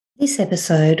This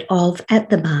episode of At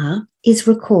the Bar is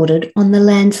recorded on the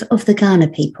lands of the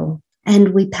Kaurna people, and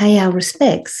we pay our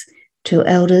respects to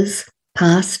elders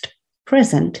past,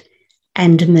 present,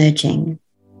 and emerging.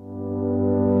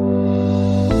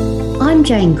 I'm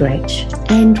Jane Gretsch,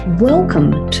 and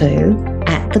welcome to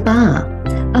At the Bar,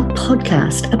 a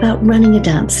podcast about running a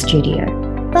dance studio,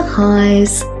 the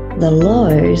highs, the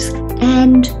lows,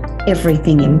 and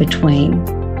everything in between.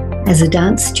 As a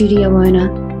dance studio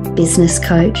owner, business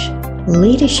coach,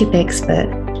 leadership expert,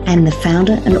 and the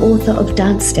founder and author of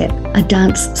Dance Step, a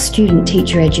dance student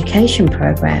teacher education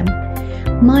program,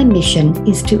 my mission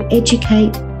is to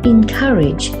educate,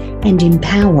 encourage, and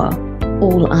empower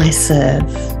all I serve.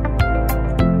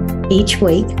 Each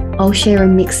week, I'll share a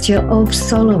mixture of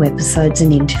solo episodes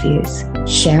and interviews,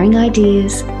 sharing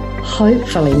ideas,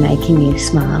 hopefully making you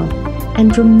smile,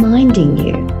 and reminding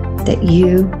you that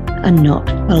you are not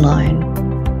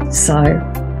alone. So,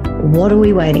 what are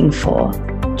we waiting for?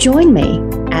 Join me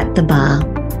at the bar.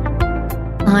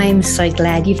 I'm so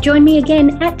glad you've joined me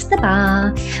again at the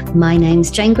bar. My name's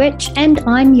Jane Gretsch and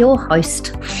I'm your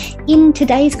host. In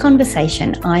today's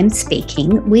conversation, I'm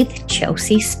speaking with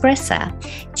Chelsea Spresser.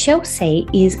 Chelsea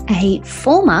is a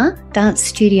former dance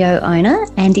studio owner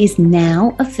and is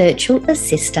now a virtual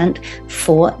assistant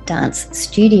for dance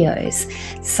studios.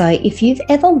 So if you've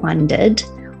ever wondered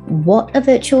what a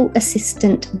virtual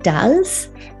assistant does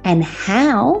and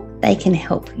how they can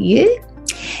help you,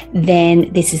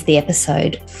 then this is the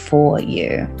episode for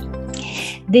you.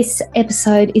 This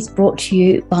episode is brought to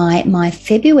you by my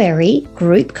February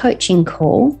group coaching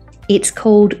call. It's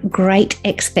called Great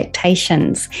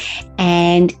Expectations.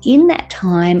 And in that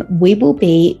time, we will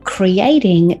be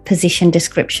creating position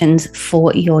descriptions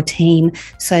for your team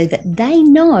so that they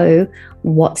know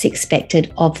what's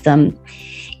expected of them.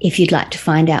 If you'd like to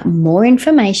find out more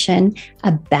information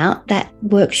about that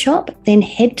workshop, then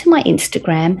head to my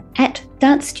Instagram at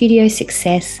Dance Studio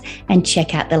Success and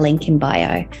check out the link in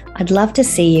bio. I'd love to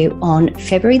see you on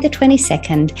February the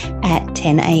 22nd at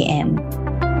 10 a.m.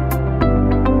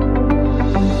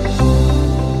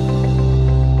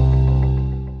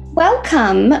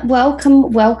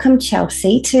 Welcome,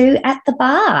 Chelsea, to At the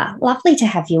Bar. Lovely to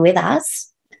have you with us.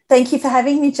 Thank you for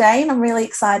having me, Jane. I'm really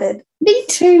excited. Me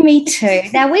too.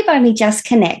 Now, we've only just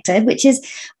connected, which is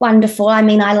wonderful. I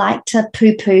mean, I like to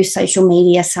poo-poo social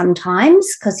media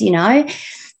sometimes because, you know,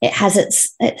 it has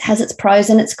its pros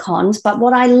and its cons. But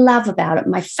what I love about it,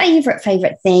 my favorite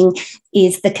thing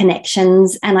is the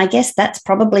connections. And I guess that's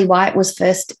probably why it was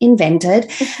first invented.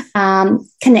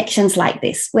 Connections like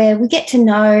this, where we get to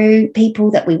know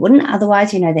people that we wouldn't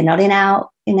otherwise, you know, they're not in our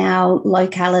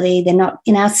locality, they're not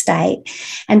in our state.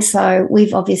 And so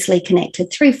we've obviously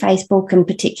connected through Facebook, and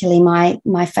particularly my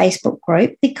Facebook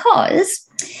group, because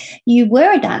you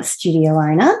were a dance studio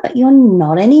owner, but you're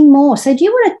not anymore. So do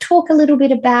you want to talk a little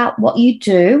bit about what you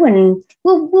do? And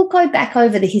we'll go back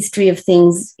over the history of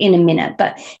things in a minute,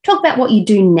 but talk about what you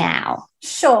do now.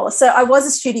 Sure. So I was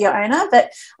a studio owner,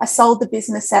 but I sold the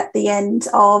business at the end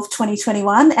of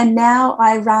 2021, and now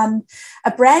I run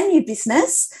a brand new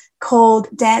business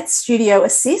called Dance Studio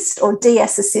Assist, or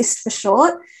DS Assist for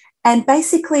short. And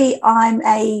basically, I'm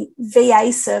a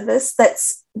VA service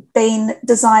that's been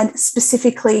designed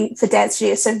specifically for dance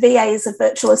studios. So VA is a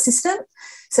virtual assistant,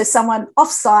 so someone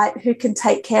off-site who can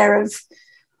take care of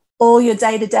all your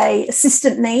day-to-day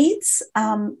assistant needs,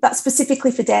 but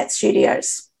specifically for dance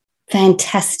studios.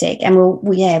 Fantastic. And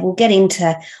we'll get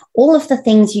into all of the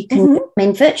things you can do. I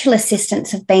mean, virtual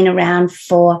assistants have been around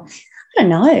for, I don't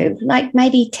know, like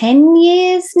maybe 10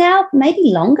 years now, maybe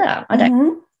longer. I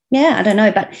don't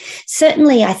know. But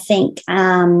certainly I think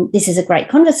this is a great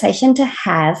conversation to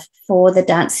have for the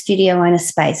dance studio owner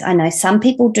space. I know some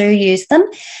people do use them,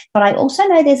 but I also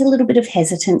know there's a little bit of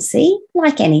hesitancy,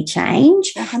 like any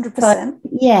change. 100%. But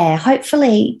yeah,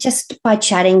 hopefully just by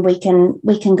chatting we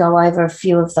can go over a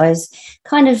few of those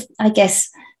kind of, I guess,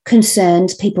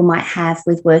 concerns people might have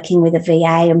with working with a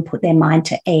VA and put their mind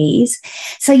to ease.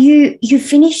 So you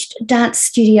finished dance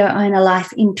studio owner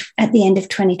life at the end of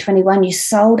 2021. You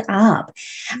sold up.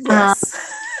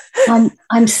 Yes.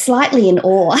 I'm slightly in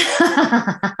awe.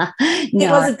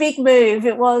 It was a big move.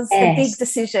 It was a big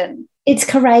decision. It's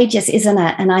courageous, isn't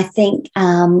it? And I think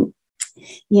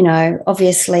you know,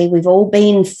 obviously we've all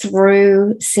been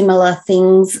through similar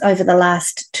things over the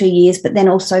last 2 years, but then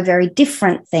also very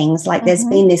different things. Like there's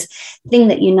been this thing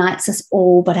that unites us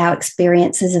all, but our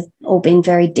experiences have all been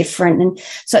very different. And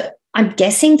so I'm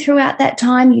guessing throughout that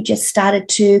time you just started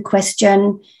to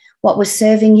question what was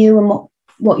serving you and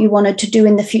what you wanted to do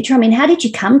in the future. I mean, how did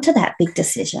you come to that big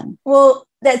decision? Well,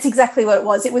 that's exactly what it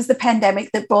was. It was the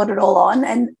pandemic that brought it all on.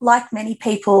 And like many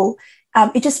people,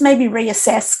 it just made me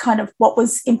reassess kind of what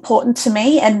was important to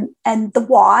me and the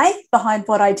why behind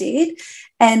what I did.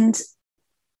 And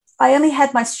I only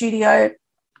had my studio,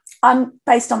 I'm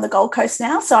based on the Gold Coast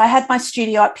now, so I had my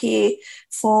studio up here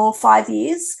for 5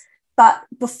 years. But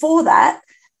before that,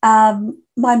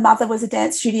 my mother was a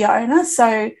dance studio owner,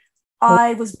 so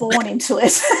I was born into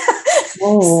it.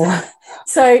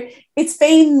 So it's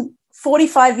been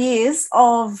 45 years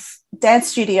of dance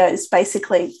studios,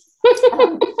 basically.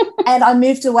 And I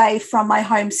moved away from my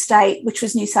home state, which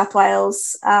was New South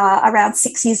Wales, around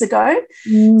 6 years ago.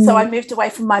 So I moved away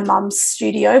from my mum's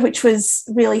studio, which was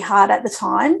really hard at the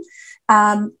time.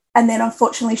 And then,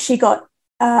 unfortunately,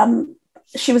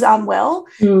 she was unwell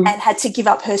and had to give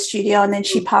up her studio, and then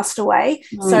she passed away.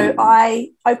 So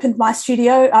I opened my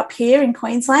studio up here in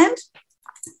Queensland.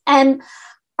 And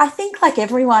I think, like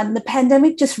everyone, the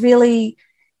pandemic just really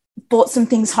brought some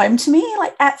things home to me.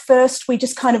 Like, at first, we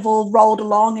just kind of all rolled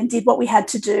along and did what we had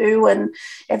to do, and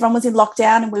everyone was in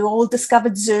lockdown, and we all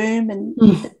discovered Zoom and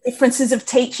the differences of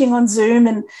teaching on Zoom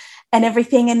and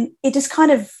everything. And it just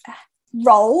kind of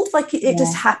rolled, like it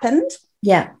just happened.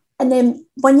 Yeah. And then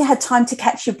when you had time to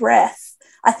catch your breath,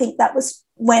 I think that was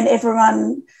when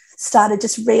everyone started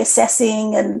just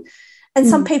reassessing, and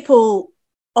some people,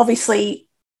 obviously,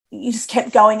 you just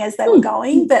kept going as they were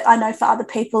going. But I know for other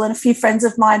people, and a few friends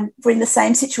of mine were in the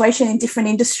same situation in different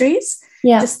industries,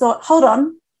 just thought, hold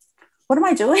on, what am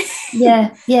I doing?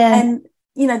 Yeah. And,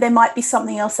 you know, there might be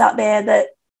something else out there that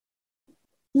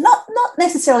not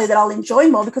necessarily that I'll enjoy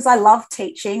more, because I love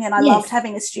teaching and I loved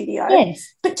having a studio,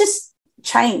 but just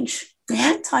change,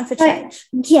 time for change.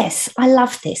 Yes, I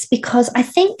love this, because I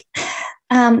think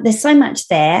there's so much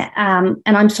there, and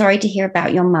I'm sorry to hear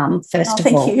about your mum, first of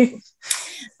all. Thank you.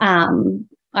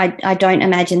 I don't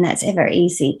imagine that's ever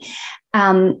easy.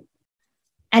 And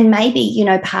maybe, you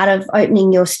know, part of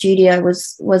opening your studio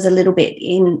was a little bit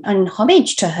in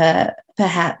homage to her,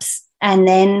 perhaps. And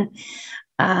then,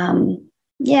 I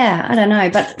don't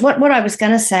know. But what I was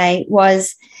going to say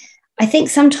was, I think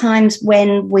sometimes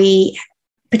when we,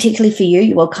 particularly for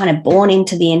you were kind of born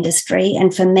into the industry.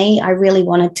 And for me, I really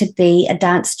wanted to be a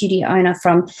dance studio owner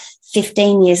from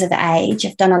 15 years of age.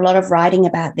 I've done a lot of writing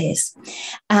about this.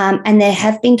 And there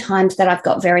have been times that I've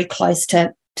got very close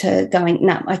to going,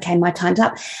 no, okay, my time's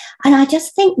up. And I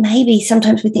just think maybe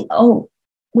sometimes we think, oh,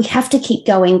 we have to keep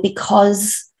going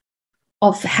because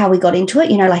of how we got into it,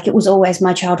 you know, like it was always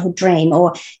my childhood dream,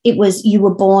 or it was you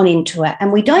were born into it.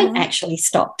 And we don't actually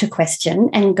stop to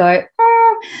question and go,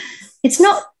 oh, it's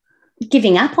not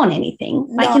giving up on anything.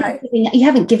 Like you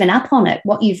haven't given up on it.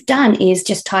 What you've done is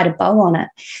just tied a bow on it,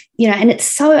 you know, and it's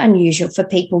so unusual for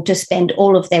people to spend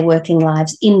all of their working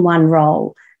lives in one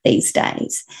role these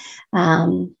days.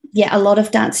 A lot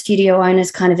of dance studio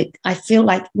owners kind of, I feel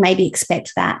like, maybe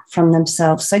expect that from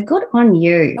themselves. So good on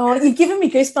you. Oh, you've given me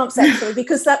goosebumps, actually,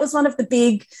 because that was one of the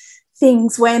big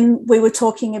things when we were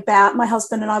talking about, my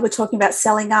husband and I were talking about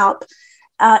selling up.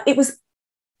 It was,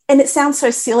 and it sounds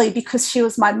so silly because she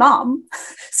was my mum.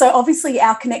 So obviously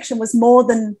our connection was more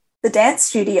than the dance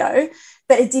studio,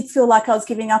 but it did feel like I was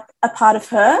giving up a part of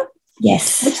her.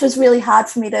 Yes. Which was really hard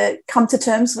for me to come to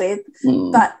terms with.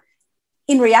 But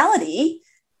in reality,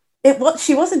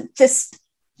 she wasn't just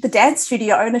the dance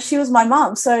studio owner, she was my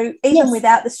mum. So even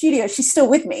without the studio, she's still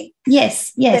with me.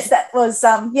 Yes. That was,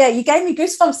 you gave me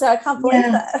goosebumps there. I can't believe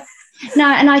that. No,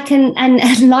 and I can,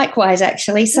 and likewise,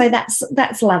 actually. So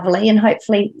that's lovely. And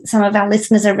hopefully some of our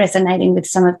listeners are resonating with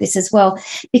some of this as well,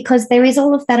 because there is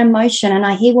all of that emotion. And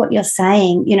I hear what you're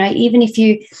saying, you know, even if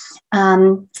you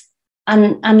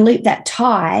unloop that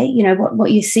tie, you know,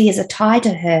 what you see as a tie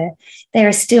to her, there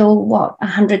are still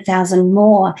 100,000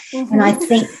 more. And I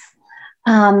think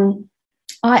I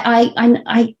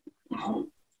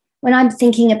when I'm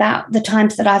thinking about the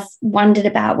times that I've wondered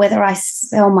about whether I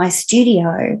sell my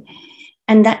studio,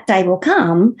 and that day will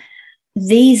come,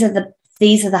 these are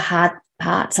the hard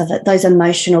parts of it, those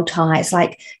emotional ties.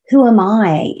 Like, who am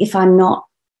I if I'm not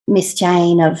Miss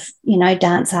Jane of, you know,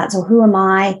 Dance Arts, or who am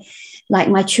I? Like,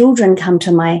 my children come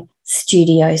to my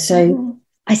studio. So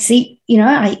I see, you know,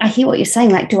 I hear what you're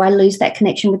saying. Like, do I lose that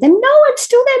connection with them? No, I'm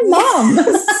still their mum.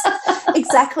 Yes,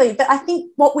 exactly. But I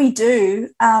think what we do,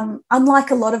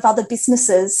 unlike a lot of other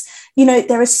businesses, you know,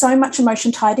 there is so much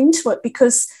emotion tied into it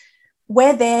because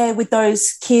we're there with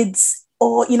those kids,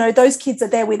 or, you know, those kids are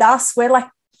there with us. We're like,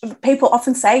 people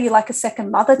often say you're like a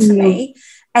second mother to me,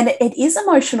 and it is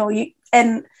emotional.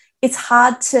 And it's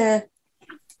hard to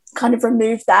kind of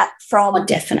remove that from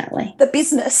definitely the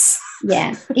business.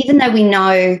 Yeah, even though we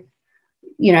know,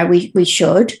 you know, we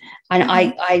should, and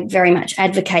I very much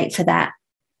advocate for that,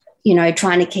 you know,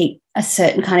 trying to keep a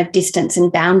certain kind of distance and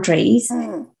boundaries.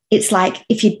 it's like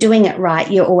if you're doing it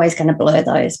right, you're always going to blur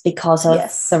those because of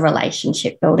the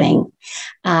relationship building.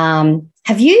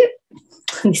 Have you,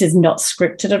 this is not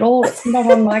scripted at all, it's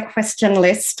not on my question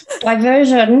list,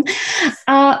 diversion,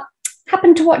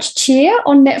 happen to watch Cheer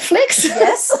on Netflix?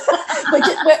 Yes.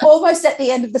 We're almost at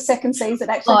the end of the second season,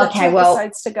 actually. Okay, well,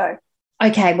 episodes to go.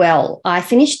 Okay, well, I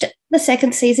finished the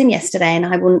second season yesterday and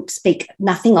I wouldn't speak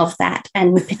nothing of that,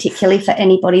 and particularly for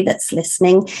anybody that's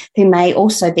listening who may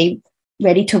also be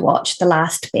ready to watch the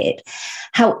last bit.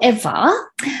 However,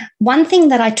 one thing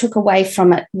that I took away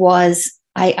from it was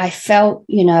I felt,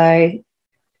 cheer,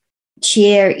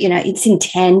 it's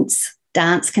intense.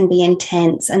 Dance can be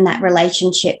intense, and that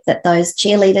relationship that those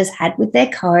cheerleaders had with their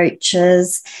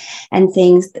coaches and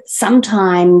things that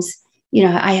sometimes,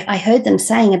 I heard them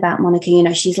saying about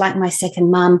Monica, she's like my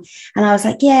second mum. And I was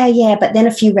like, yeah. But then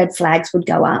a few red flags would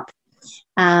go up.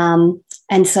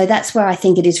 And so that's where I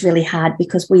think it is really hard,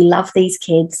 because we love these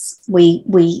kids. We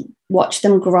watch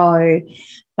them grow.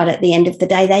 But at the end of the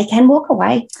day, they can walk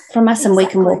away from us and we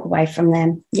can walk away from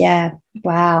them. Yeah.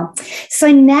 Wow.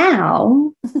 So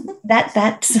now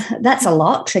that's a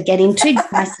lot to get into.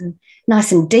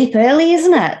 nice and deep early,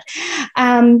 isn't it?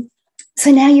 So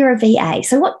now you're a VA.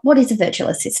 So what is a virtual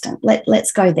assistant?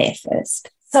 Let's go there first.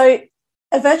 So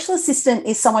a virtual assistant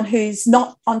is someone who's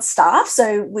not on staff.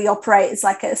 So we operate as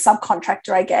like a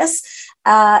subcontractor, I guess,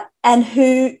 and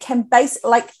who can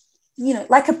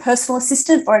like a personal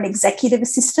assistant or an executive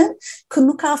assistant, can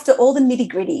look after all the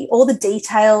nitty-gritty, all the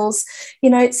details,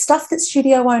 stuff that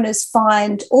studio owners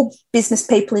find, or business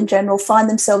people in general find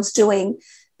themselves doing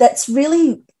that's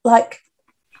really like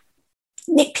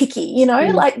nitpicky,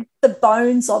 like the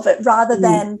bones of it, rather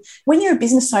than when you're a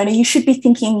business owner, you should be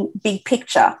thinking big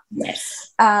picture.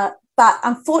 Yes. But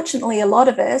unfortunately, a lot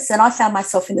of us, and I found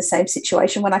myself in the same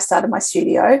situation when I started my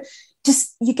studio,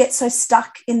 just you get so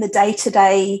stuck in the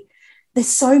day-to-day. There's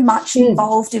so much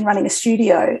involved in running a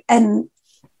studio. And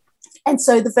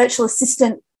so the virtual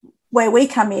assistant, where we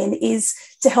come in, is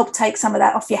to help take some of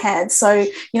that off your hands. So,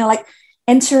 like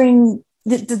entering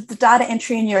the data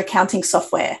entry in your accounting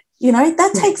software,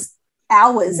 that takes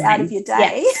hours out of your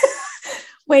day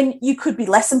when you could be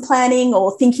lesson planning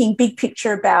or thinking big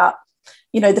picture about,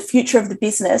 the future of the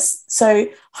business. So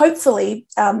hopefully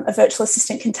a virtual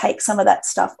assistant can take some of that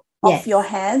stuff off your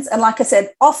hands. And like I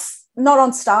said, not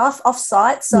on staff, off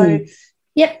site. So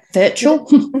virtual.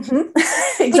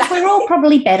 Exactly. Which we're all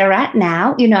probably better at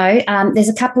now. There's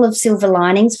a couple of silver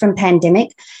linings from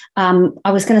pandemic.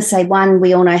 I was going to say one,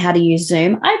 we all know how to use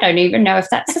Zoom. I don't even know if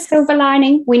that's a silver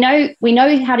lining. We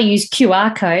know how to use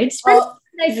QR codes.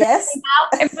 Yes.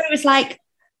 Everybody was like,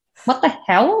 what the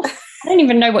hell? I don't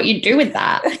even know what you do with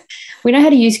that. We know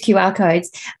how to use QR codes,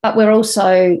 but we're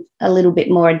also a little bit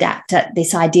more adept at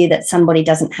this idea that somebody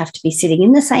doesn't have to be sitting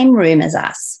in the same room as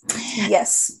us.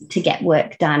 Yes. To get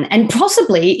work done. And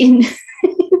possibly in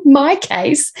my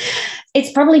case,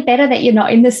 it's probably better that you're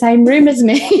not in the same room as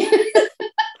me,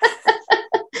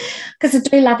 because I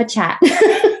do love a chat.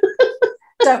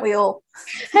 Don't we all?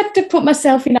 Have to put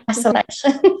myself in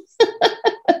isolation.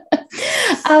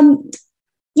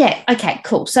 Okay,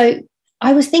 cool. So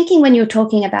I was thinking when you were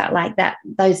talking about like that,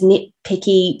 those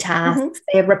nitpicky tasks,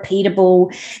 they're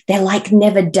repeatable, they're like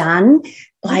never done.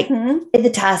 Like they're the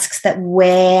tasks that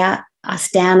wear us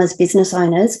down as business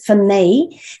owners. For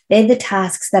me, they're the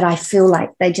tasks that I feel like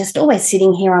they're just always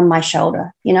sitting here on my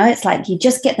shoulder. It's like you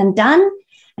just get them done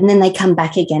and then they come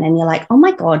back again and you're like, oh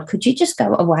my God, could you just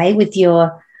go away with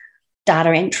your data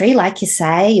entry, like you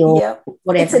say, or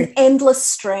whatever? It's an endless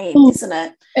stream, isn't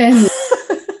it?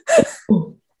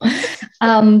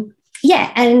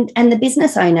 And the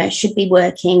business owner should be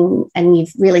working, and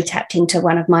you've really tapped into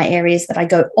one of my areas that I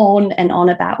go on and on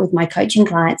about with my coaching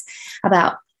clients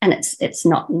about, and it's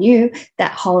not new,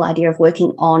 that whole idea of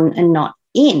working on and not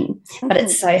in, but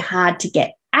it's so hard to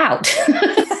get out.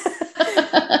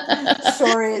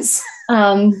 Sure is.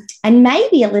 And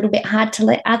maybe a little bit hard to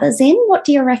let others in. What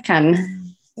do you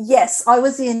reckon? Yes, I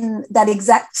was in that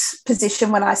exact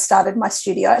position when I started my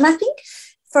studio. And I think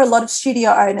for a lot of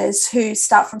studio owners who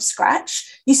start from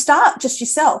scratch, you start just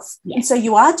yourself. Yeah. And so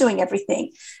you are doing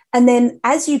everything. And then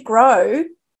as you grow,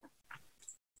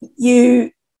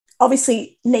 you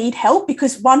obviously need help,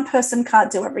 because one person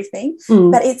can't do everything.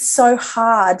 But it's so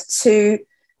hard to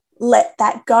let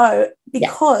that go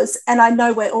because, and I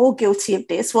know we're all guilty of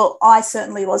this. Well, I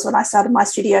certainly was when I started my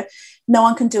studio. No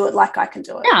one can do it like I can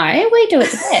do it. No, we do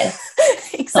it the best.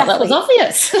 Exactly. Well, that was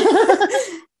obvious.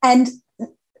 And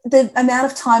the amount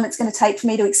of time it's going to take for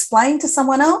me to explain to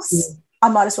someone else, I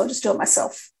might as well just do it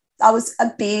myself. I was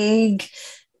a big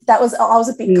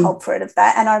culprit of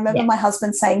that. And I remember my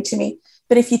husband saying to me,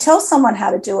 But if you tell someone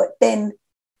how to do it, then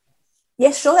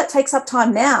yes, sure, that takes up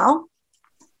time now,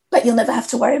 but you'll never have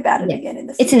to worry about it again in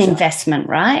the future. It's an investment,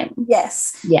 right?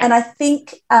 Yes. Yeah. And I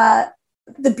think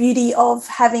the beauty of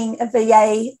having a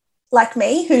VA like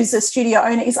me, who's a studio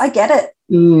owner, is I get it.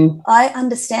 I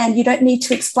understand. You don't need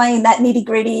to explain that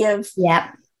nitty-gritty of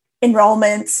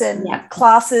enrollments and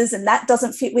classes, and that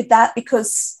doesn't fit with that,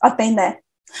 because I've been there.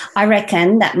 I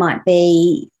reckon that might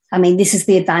be, I mean, this is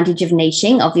the advantage of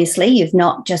niching. Obviously, you've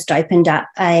not just opened up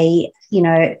a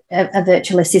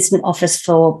virtual assistant office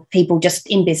for people just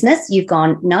in business. You've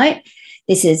gone, no,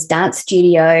 this is Dance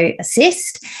Studio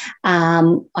Assist.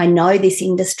 I know this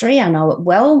industry. I know it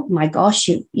well. My gosh,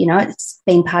 you know, it's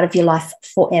been part of your life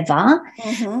forever.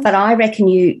 But I reckon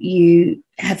you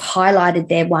have highlighted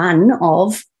there one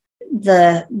of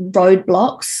the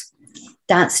roadblocks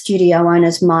dance studio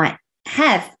owners might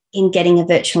have in getting a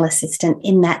virtual assistant,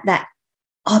 in that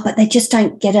but they just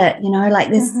don't get it, you know, like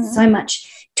there's so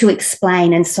much to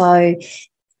explain. And so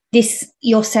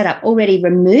your setup already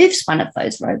removes one of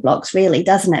those roadblocks, really,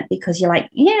 doesn't it? Because you're like,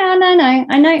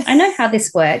 I know how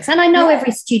this works. And I know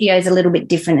every studio is a little bit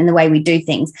different in the way we do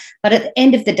things. But at the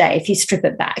end of the day, if you strip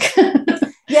it back.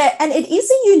 And it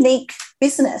is a unique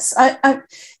business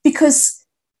because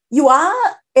you are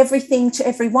everything to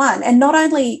everyone. And not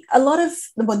only a lot of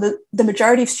the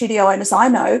majority of studio owners I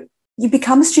know, you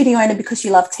become a studio owner because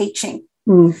you love teaching.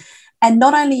 And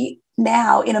not only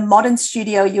now in a modern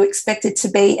studio, you're expected to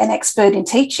be an expert in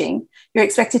teaching, you're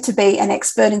expected to be an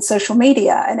expert in social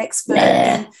media, an expert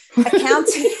in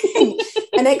accounting,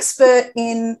 an expert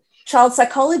in child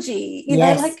psychology, you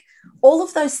know, like all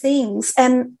of those things.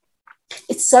 And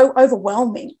it's so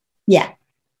overwhelming. Yeah.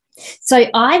 So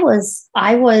I was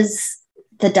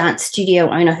the dance studio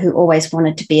owner who always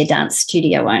wanted to be a dance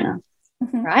studio owner,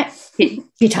 right?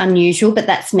 Bit unusual, but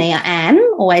that's me. I am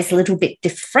always a little bit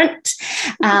different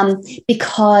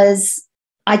because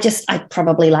I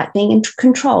probably like being in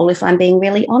control, if I'm being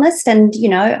really honest. And, you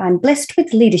know, I'm blessed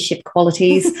with leadership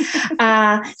qualities.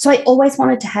 So I always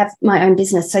wanted to have my own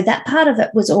business. So that part of it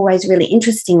was always really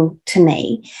interesting to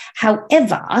me.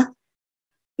 However,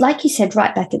 like you said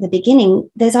right back at the beginning,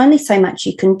 there's only so much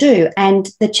you can do. And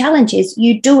the challenge is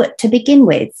you do it to begin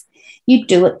with.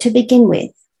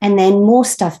 And then more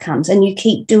stuff comes and you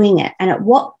keep doing it. And at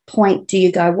what point do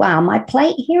you go, wow, my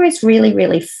plate here is really,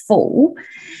 really full.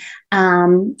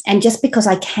 And just because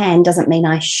I can doesn't mean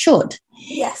I should.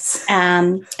 Yes.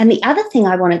 And the other thing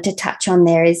I wanted to touch on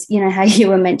there is, you know, how you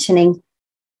were mentioning,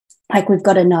 like, we've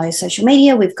got to know social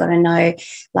media, we've got to know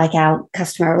like our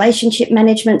customer relationship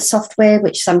management software,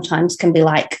 which sometimes can be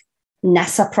like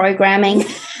NASA programming.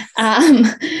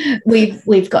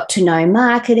 We've got to know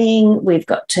marketing, we've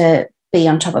got to be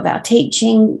on top of our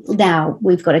teaching. Now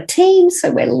we've got a team,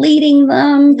 so we're leading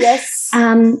them. Yes.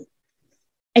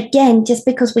 Again, just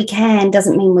because we can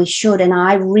doesn't mean we should. And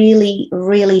I really,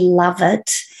 really love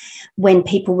it when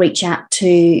people reach out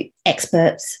to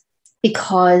experts,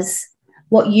 because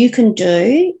what you can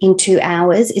do in 2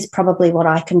 hours is probably what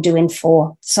I can do in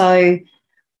 4. So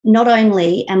not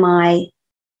only am I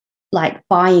like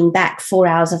buying back 4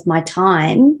 hours of my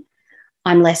time,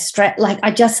 I'm less stressed. Like,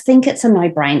 I just think it's a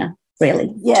no-brainer,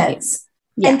 really. Yes.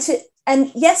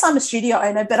 And yes, I'm a studio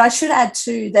owner, but I should add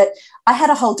too that I had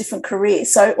a whole different career.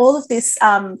 So all of this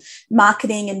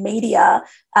marketing and media,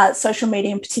 social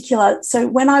media in particular. So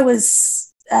when I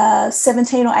was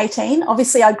 17 or 18,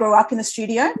 obviously I grew up in the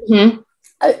studio.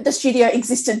 The studio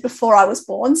existed before I was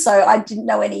born, so I didn't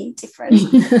know any different.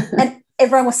 And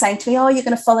everyone was saying to me, oh, you're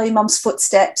going to follow your mum's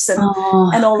footsteps and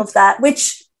all of that,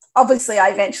 which obviously I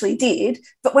eventually did.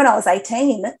 But when I was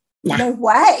 18, no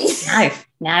way.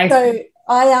 No. So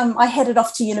I headed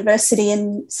off to university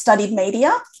and studied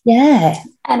media. Yeah.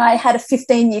 And I had a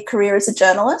 15-year career as a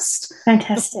journalist.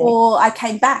 Fantastic. Before I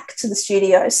came back to the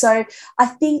studio. So I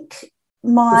think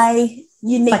my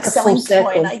unique like selling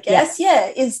point, I guess,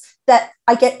 is that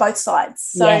I get both sides.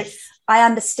 So I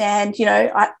understand, you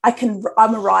know,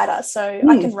 I'm a writer, so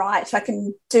I can write, I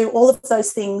can do all of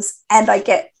those things, and I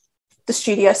get the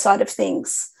studio side of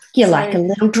things. You're like a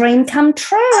little dream come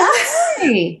true.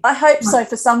 I hope so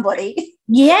for somebody.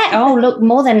 Yeah. Oh, look,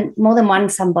 more than one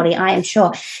somebody, I am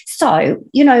sure. So,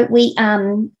 you know, we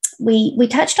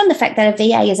touched on the fact that a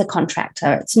VA is a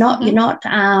contractor. It's not, you're not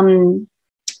kind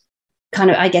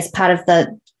of, I guess, part of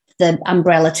the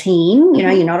umbrella team. You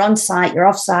know, you're not on site, you're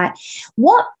off site.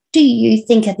 What do you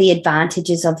think are the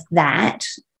advantages of that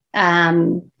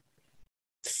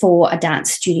for a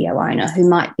dance studio owner who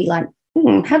might be like,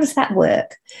 how does that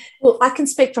work? Well, I can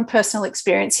speak from personal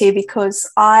experience here, because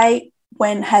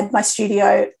when had my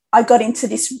studio, I got into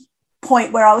this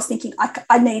point where I was thinking,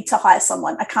 I need to hire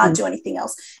someone. I can't do anything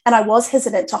else. And I was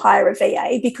hesitant to hire a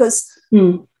VA because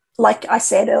like I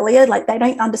said earlier, like they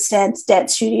don't understand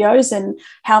dance studios and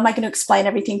how am I going to explain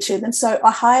everything to them? So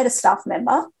I hired a staff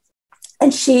member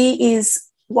and she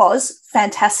was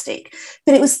fantastic.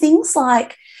 But it was things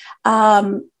like,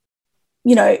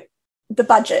 you know, the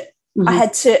budget. I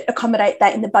had to accommodate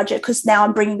that in the budget because now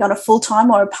I'm bringing on a full-time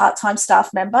or a part-time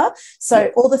staff member.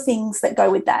 So all the things that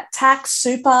go with that, tax,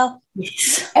 super,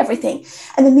 everything.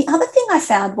 And then the other thing I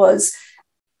found was,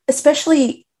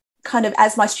 especially kind of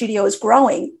as my studio is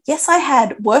growing, yes, I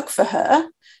had work for her,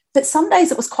 but some days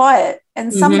it was quiet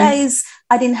and some days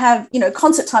I didn't have, you know,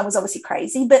 concert time was obviously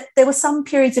crazy, but there were some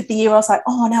periods of the year I was like,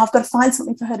 oh, now I've got to find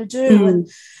something for her to do.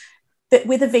 But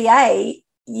with a VA,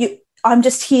 I'm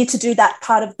just here to do that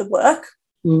part of the work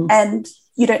and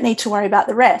you don't need to worry about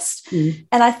the rest.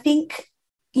 And I think,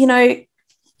 you know,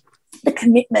 the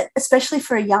commitment, especially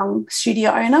for a young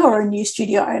studio owner or a new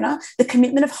studio owner, the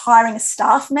commitment of hiring a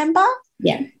staff member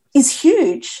is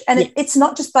huge. And it's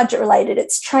not just budget related,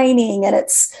 it's training and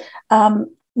it's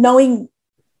knowing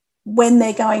when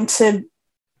they're going to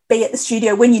be at the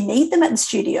studio, when you need them at the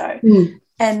studio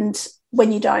and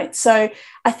when you don't. So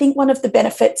I think one of the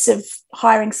benefits of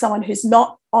hiring someone who's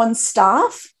not on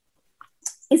staff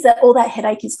is that all that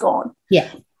headache is gone.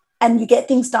 And you get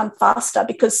things done faster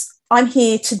because I'm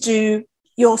here to do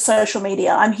your social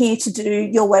media. I'm here to do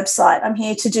your website. I'm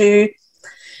here to do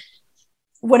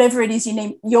whatever it is you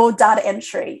need, your data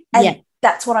entry. And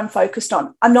that's what I'm focused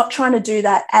on. I'm not trying to do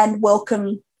that and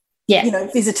welcome, you know,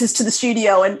 visitors to the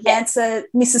studio and answer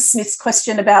Mrs. Smith's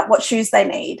question about what shoes they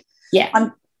need.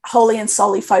 I'm wholly and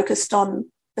solely focused on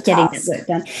the getting task. that work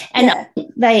done. And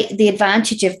the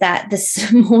advantage of that,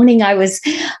 this morning I was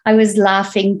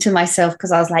laughing to myself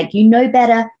because I was like, you know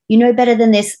better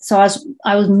than this. So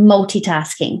I was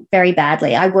multitasking very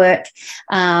badly. I work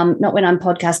not when I'm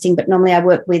podcasting, but normally I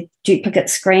work with duplicate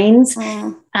screens,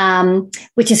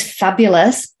 which is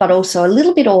fabulous, but also a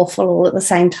little bit awful all at the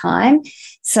same time.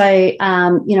 So,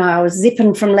 you know, I was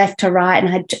zipping from left to right and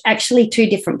I had actually two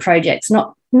different projects,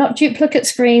 not duplicate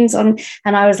screens on,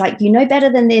 and I was like, you know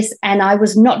better than this, and I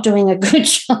was not doing a good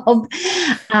job.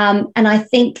 And I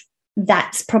think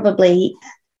that's probably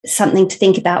something to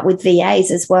think about with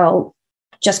VAs as well,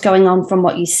 just going on from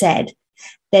what you said.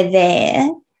 They're there.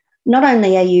 Not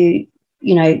only are you,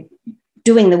 you know,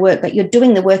 doing the work, but you're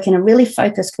doing the work in a really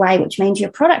focused way, which means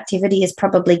your productivity is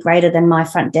probably greater than my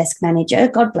front desk manager.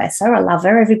 God bless her. I love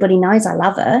her. Everybody knows I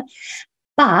love her.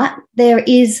 But there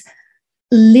is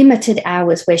limited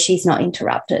hours where she's not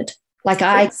interrupted. Like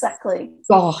exactly.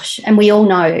 Gosh, and we all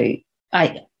know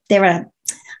I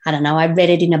don't know, I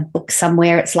read it in a book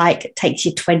somewhere. It's like it takes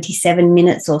you 27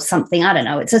 minutes or something. I don't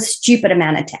know. It's a stupid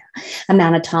amount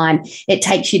of time it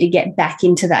takes you to get back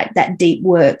into that deep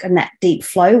work and that deep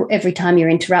flow every time you're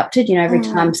interrupted. You know, every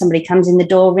time somebody comes in the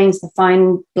door, rings the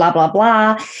phone, blah, blah,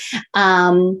 blah.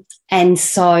 And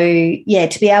so,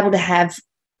 to be able to have,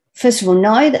 first of all,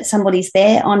 know that somebody's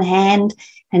there on hand,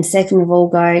 and second of all,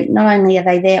 go, not only are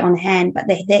they there on hand, but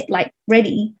they're like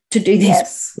ready to do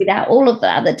this without all of the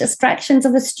other distractions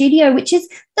of a studio, which is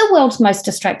the world's most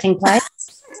distracting place.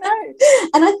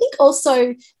 And I think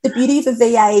also the beauty of a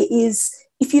VA is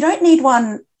if you don't need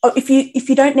one, or if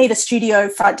you don't need a studio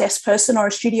front desk person or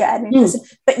a studio admin person,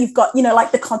 but you've got, you know,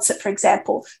 like the concert, for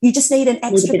example, you just need an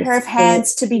extra pair of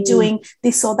hands to be doing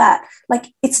this or that.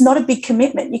 Like, it's not a big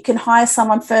commitment. You can hire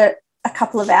someone for a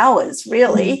couple of hours,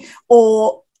 really,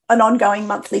 or an ongoing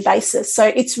monthly basis. So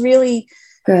it's really,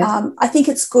 I think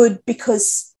it's good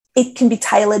because it can be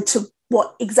tailored to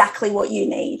exactly what you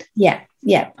need. Yeah.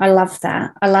 I love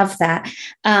that.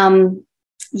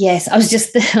 Yes, I was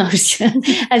just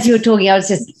as you were talking, I was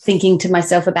just thinking to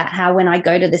myself about how when I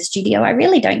go to the studio, I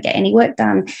really don't get any work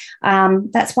done.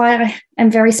 That's why I am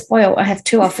very spoiled. I have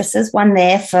two offices, one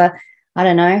there for, I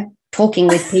don't know, talking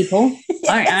with people.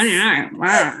 I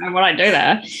don't know what I do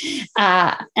there,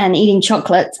 and eating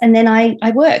chocolates. And then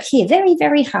I work here very,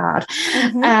 very hard.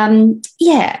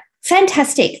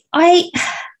 Fantastic. I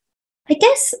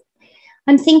guess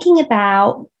I'm thinking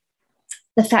about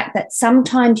the fact that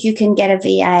sometimes you can get a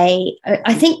VA.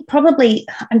 I think probably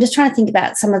I'm just trying to think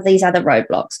about some of these other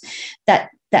roadblocks that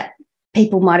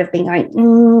people might have been going,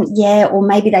 or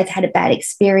maybe they've had a bad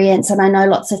experience. And I know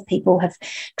lots of people have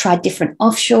tried different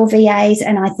offshore VAs,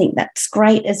 and I think that's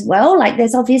great as well. Like,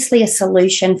 there's obviously a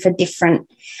solution for different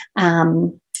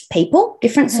people,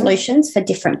 different solutions for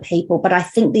different people. But I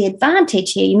think the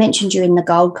advantage here, you mentioned you're in the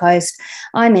Gold Coast,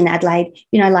 I'm in Adelaide,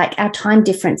 you know, like our time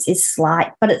difference is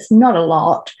slight, but it's not a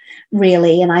lot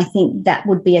really. And I think that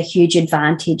would be a huge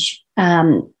advantage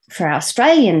for our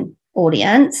Australian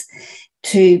audience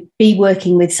to be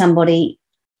working with somebody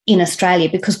in Australia,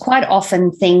 because quite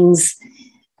often things,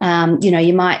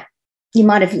 you might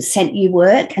have sent you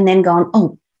work and then gone,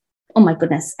 oh my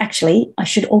goodness, actually, I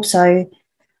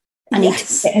need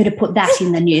to get her to put that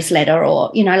in the newsletter,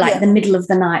 or, the middle of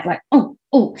the night, like,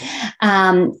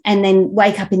 and then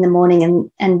wake up in the morning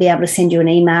and be able to send you an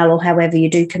email or however you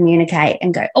do communicate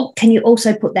and go, oh, can you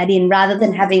also put that in, rather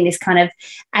than having this kind of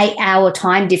 8-hour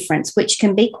time difference, which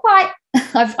can be quite,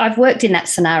 I've worked in that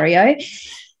scenario,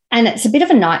 and it's a bit of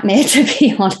a nightmare, to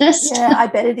be honest. Yeah, I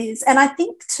bet it is. And I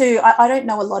think too, I don't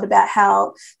know a lot about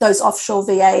how those offshore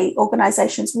VA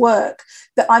organisations work,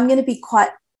 but I'm going to be quite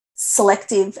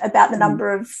selective about the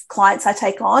number of clients I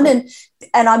take on, and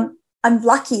I'm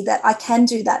lucky that I can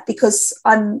do that, because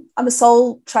I'm a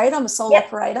sole trader, I'm a sole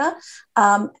operator,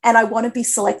 and I want to be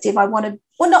selective. I want to,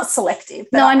 well, not selective,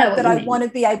 but I want to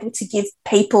be able to give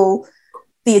people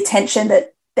the attention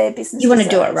that their business. You want to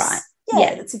do it right.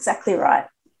 Yeah, that's exactly right.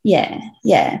 Yeah.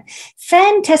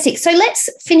 Fantastic. So let's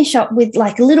finish up with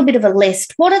like a little bit of a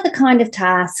list. What are the kind of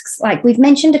tasks? Like we've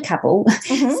mentioned a couple,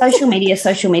 social media.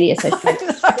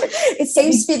 It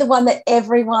seems to be the one that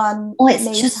everyone it's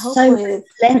needs just help so with.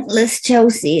 relentless,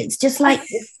 Chelsea. It's just like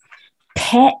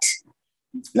pet,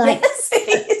 like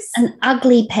an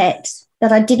ugly pet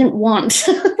that I didn't want.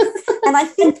 And I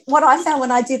think what I found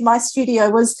when I did my studio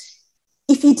was,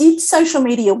 if you did social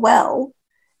media well,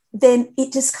 then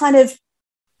it just kind of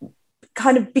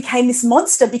became this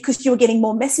monster, because you were getting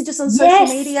more messages on social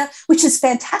media, which is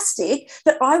fantastic.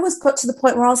 But I got to the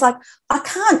point where I was like, I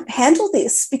can't handle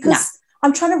this, because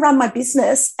I'm trying to run my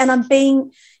business and I'm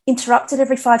being interrupted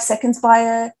every 5 seconds by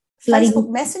a Facebook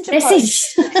Messenger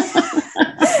post.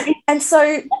 And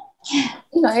so,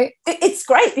 it's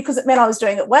great because it meant I was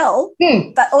doing it well,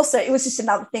 but also it was just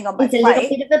another thing on my plate. It's a little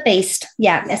bit of a beast.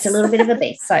 Yeah, it's a little bit of a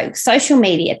beast. So social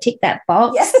media, tick that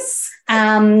box. Yes.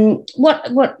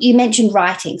 What you mentioned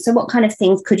writing. So what kind of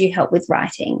things could you help with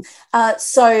writing?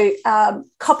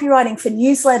 Copywriting for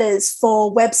newsletters,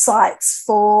 for websites,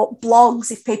 for blogs,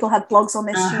 if people have blogs on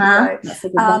their studio,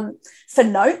 for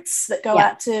notes that go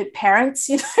out to parents,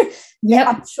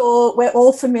 I'm sure we're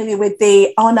all familiar with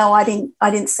the, oh no, I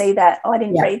didn't see that. I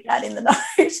didn't read that in the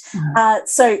note.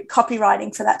 So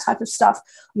copywriting for that type of stuff.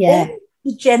 Yeah. All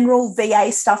general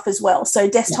VA stuff as well. So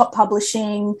desktop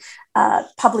publishing,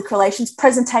 public relations,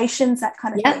 presentations, that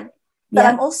kind of thing. But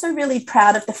I'm also really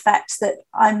proud of the fact that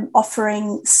I'm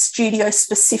offering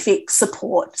studio-specific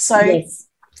support. So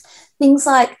things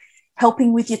like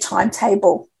helping with your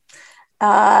timetable,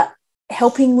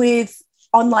 helping with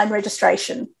online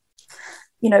registration,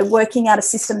 working out a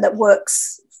system that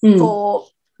works for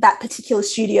that particular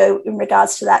studio in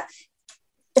regards to that.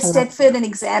 Eisteddfod and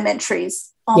exam entries.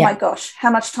 Oh, my gosh, how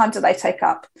much time do they take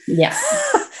up? Yeah.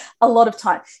 A lot of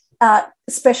time,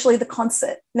 especially the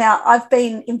concert. Now, I've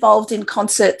been involved in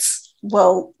concerts,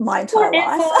 my entire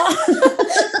life.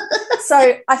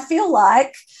 So I feel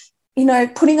like,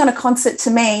 putting on a concert to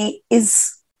me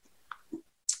is,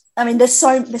 there's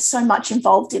so much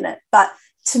involved in it, but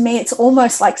to me it's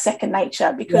almost like second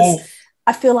nature, because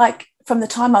I feel like from the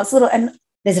time I was little, and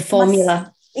there's a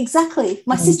formula. Exactly.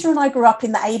 My sister and I grew up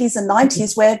in the 80s and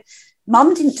 90s where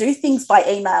Mum didn't do things by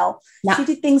email. No. She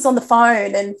did things on the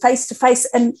phone and face-to-face,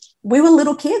 and we were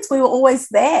little kids. We were always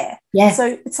there. Yeah.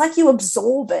 So it's like you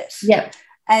absorb it. Yeah.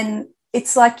 And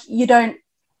it's like you don't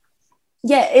 –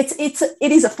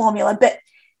 it is a formula. But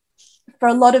for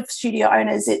a lot of studio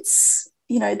owners, it's,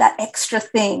 that extra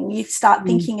thing. You start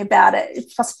thinking about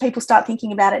it. Plus people start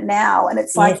thinking about it now, and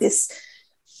it's like this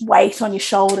weight on your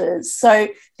shoulders. So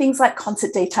things like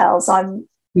concert details,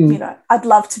 I'd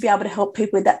love to be able to help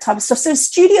people with that type of stuff. So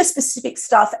studio-specific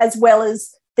stuff as well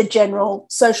as the general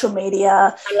social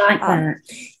media. I like that.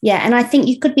 Yeah, and I think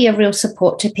you could be a real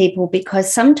support to people,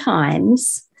 because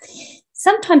sometimes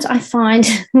I find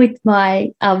with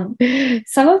my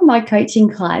some of my coaching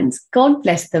clients, God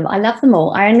bless them, I love them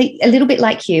all. I only, a little bit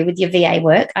like you with your VA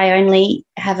work, I only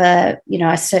have a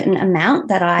certain amount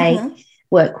that I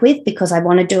work with, because I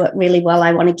want to do it really well.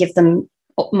 I want to give them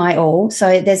my all.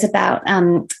 So there's about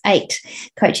 8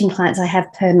 coaching clients I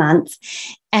have per month,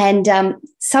 and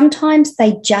sometimes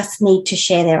they just need to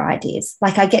share their ideas.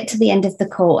 Like I get to the end of the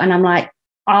call and I'm like,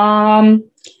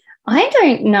 I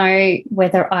don't know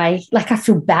whether I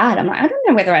feel bad. I'm like, I don't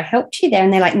know whether I helped you there.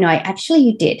 And they're like, no, actually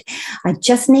you did. I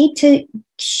just need to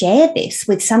share this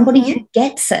with somebody who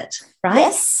gets it, right?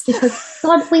 Yes. Because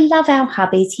God, we love our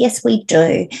hubbies. Yes, we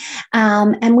do.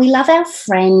 And we love our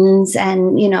friends.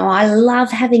 And, I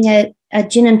love having a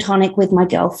gin and tonic with my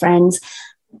girlfriends.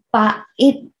 But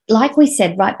it, like we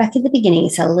said right back at the beginning,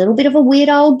 it's a little bit of a weird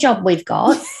old job we've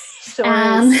got. Sure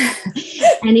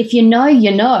And if you know,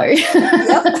 you know.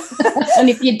 Yep. And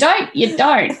if you don't, you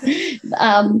don't.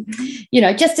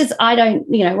 Just as I don't,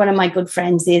 one of my good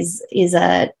friends is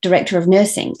a director of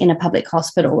nursing in a public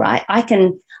hospital, right? I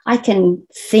can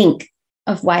think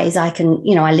of ways I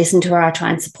listen to her, I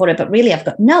try and support her, but really I've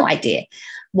got no idea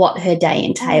what her day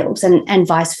entails and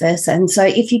vice versa. And so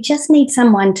if you just need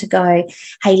someone to go,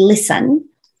 hey, listen,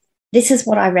 this is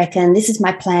what I reckon, this is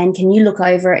my plan, can you look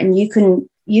over it? And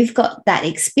you've got that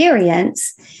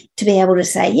experience to be able to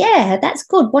say, yeah, that's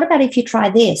good. What about if you try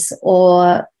this?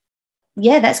 Or,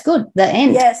 yeah, that's good. The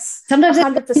end. Yes. Sometimes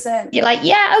 100%. You're like,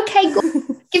 yeah, okay, good.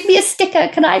 Give me a sticker.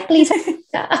 Can I please?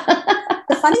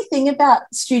 The funny thing about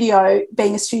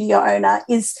being a studio owner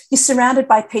is you're surrounded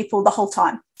by people the whole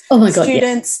time. Oh my God.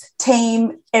 Students,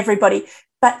 team, everybody.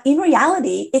 But in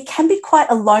reality, it can be quite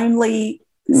a lonely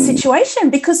situation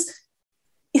because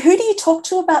who do you talk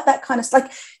to about that kind of stuff?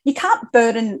 Like, you can't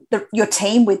burden your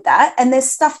team with that. And there's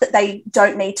stuff that they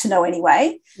don't need to know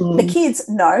anyway. The kids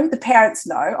know, the parents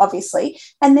know, obviously.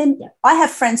 And then I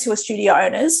have friends who are studio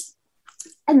owners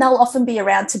and they'll often be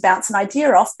around to bounce an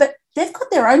idea off, but they've got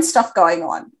their own stuff going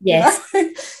on. Yes.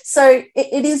 So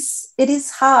it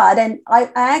is hard. And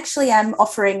I actually am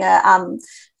offering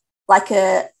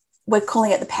we're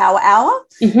calling it the Power Hour.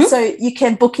 Mm-hmm. So you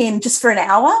can book in just for an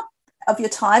hour of your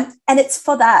time. And it's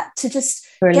for that, to just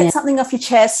get something off your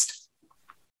chest.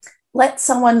 Let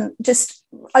someone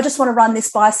I just want to run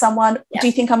this by someone. Yeah. Do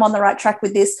you think I'm on the right track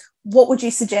with this? What would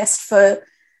you suggest for,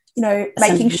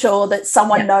 making sure that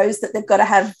someone knows that they've got to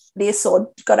have this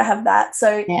or got to have that?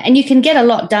 So and you can get a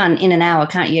lot done in an hour,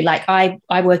 can't you? Like I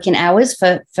work in hours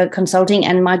for consulting,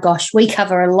 and my gosh, we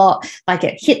cover a lot. Like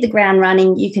it hit the ground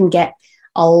running, you can get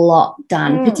a lot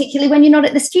done, particularly when you're not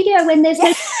at the studio, when there's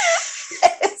no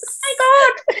oh my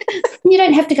God. You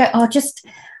don't have to go,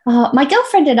 my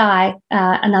girlfriend and I,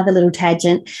 another little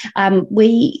tangent,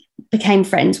 we became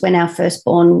friends when our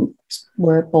firstborn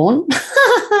were born.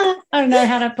 I don't know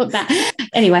how to put that.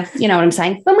 Anyway, you know what I'm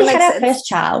saying. When we had our first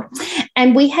child,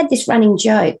 and we had this running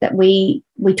joke that we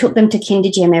took them to Kinder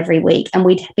Gym every week, and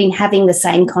we'd been having the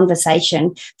same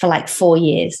conversation for like 4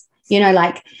 years.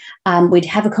 We'd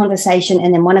have a conversation,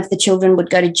 and then one of the children would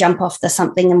go to jump off the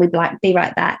something, and we'd like be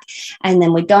right back. And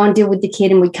then we'd go and deal with the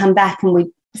kid, and we'd come back, and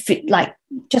we'd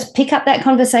just pick up that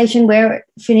conversation where it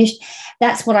finished.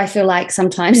 That's what I feel like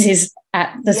sometimes is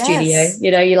at the studio.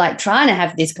 You're like trying to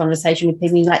have this conversation with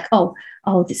people. You're like, oh,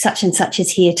 such and such is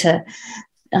here to,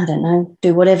 I don't know,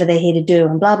 do whatever they're here to do,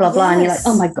 and blah, blah, blah. And you're like,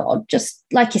 oh my God, just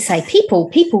like you say, people.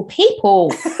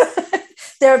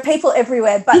 There are people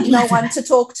everywhere, but no one to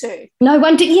talk to.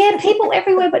 People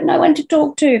everywhere, but no one to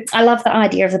talk to. I love the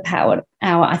idea of the Power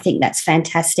Hour. I think that's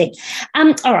fantastic.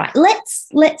 All right,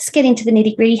 let's get into the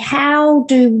nitty-gritty. How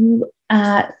do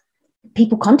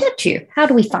people contact you? How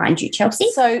do we find you,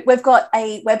 Chelsea? So we've got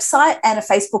a website and a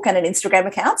Facebook and an Instagram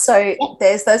account. So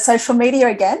there's those social media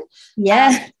again.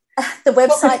 Yeah. The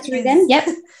website through them. Yep.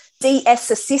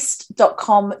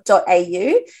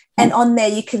 dsassist.com.au, and on there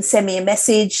you can send me a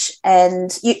message,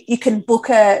 and you can book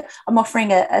I'm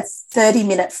offering a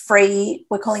 30-minute free,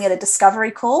 we're calling it a discovery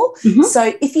call. Mm-hmm.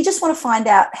 So if you just want to find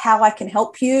out how I can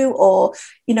help you, or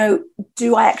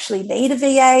do I actually need a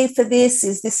VA for this,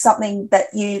 is this something that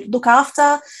you look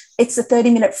after, it's a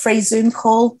 30-minute free Zoom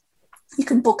call. You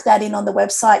can book that in on the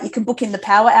website. You can book in the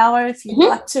Power Hour if you'd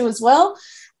like to as well.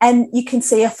 And you can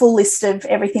see a full list of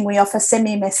everyththing we offer. Send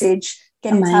me a message,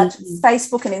 get in touch.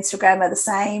 Facebook and Instagram are the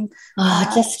same.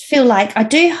 I just feel like, I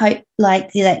do hope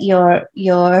like that you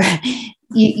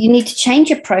need to change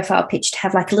your profile pitch to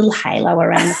have like a little halo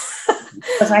around it.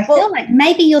 Because I feel like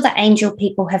maybe you're the angel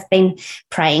people have been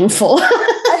praying for.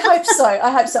 I hope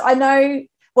so. I know,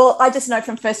 I just know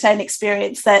from first-hand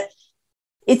experience that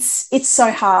it's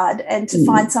so hard, and to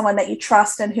find someone that you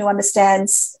trust and who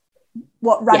understands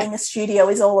what running a studio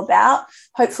is all about.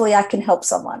 Hopefully I can help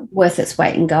someone. Worth its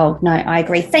weight in gold. No, I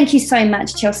agree. Thank you so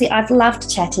much, Chelsea. I've loved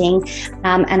chatting,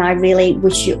 and I really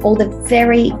wish you all the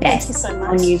very best. Thank you so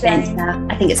much, on your venture.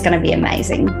 I think it's going to be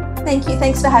amazing. Thank you.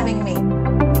 Thanks for having me.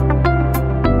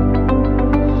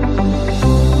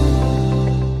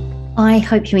 I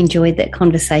hope you enjoyed that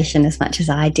conversation as much as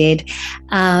I did.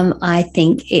 I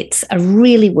think it's a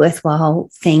really worthwhile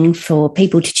thing for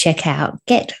people to check out.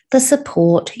 Get the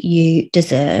support you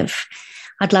deserve.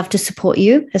 I'd love to support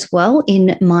you as well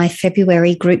in my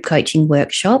February group coaching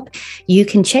workshop. You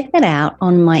can check that out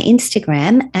on my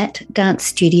Instagram at Dance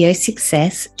Studio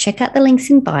Success. Check out the links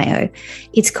in bio.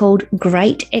 It's called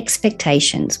Great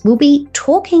Expectations. We'll be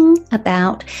talking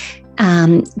about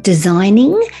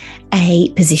designing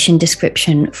a position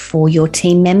description for your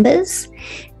team members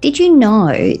Did you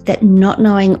know that not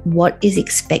knowing what is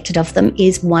expected of them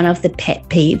is one of the pet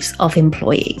peeves of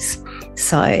employees?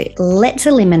 So let's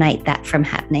eliminate that from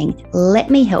happening. Let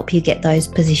me help you get those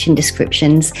position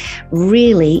descriptions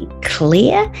really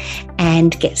clear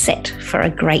and get set for a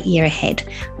great year ahead.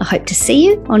 I hope to see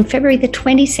you on February the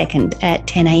 22nd at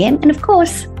 10 a.m. And of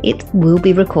course, it will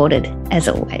be recorded as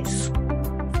always.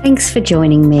 Thanks for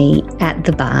joining me at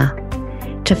the bar.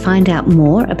 To find out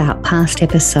more about past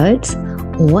episodes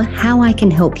or how I can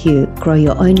help you grow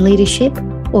your own leadership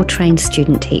or train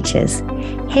student teachers,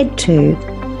 head to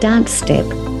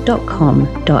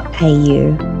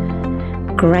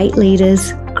dancestep.com.au. Great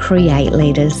leaders create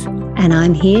leaders, and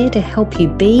I'm here to help you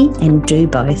be and do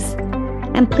both.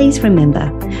 And please remember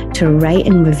to rate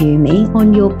and review me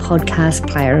on your podcast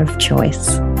player of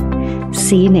choice.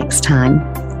 See you next time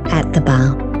at the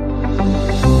bar.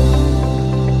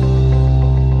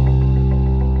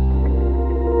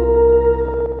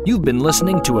 You've been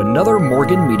listening to another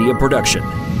Morgan Media production.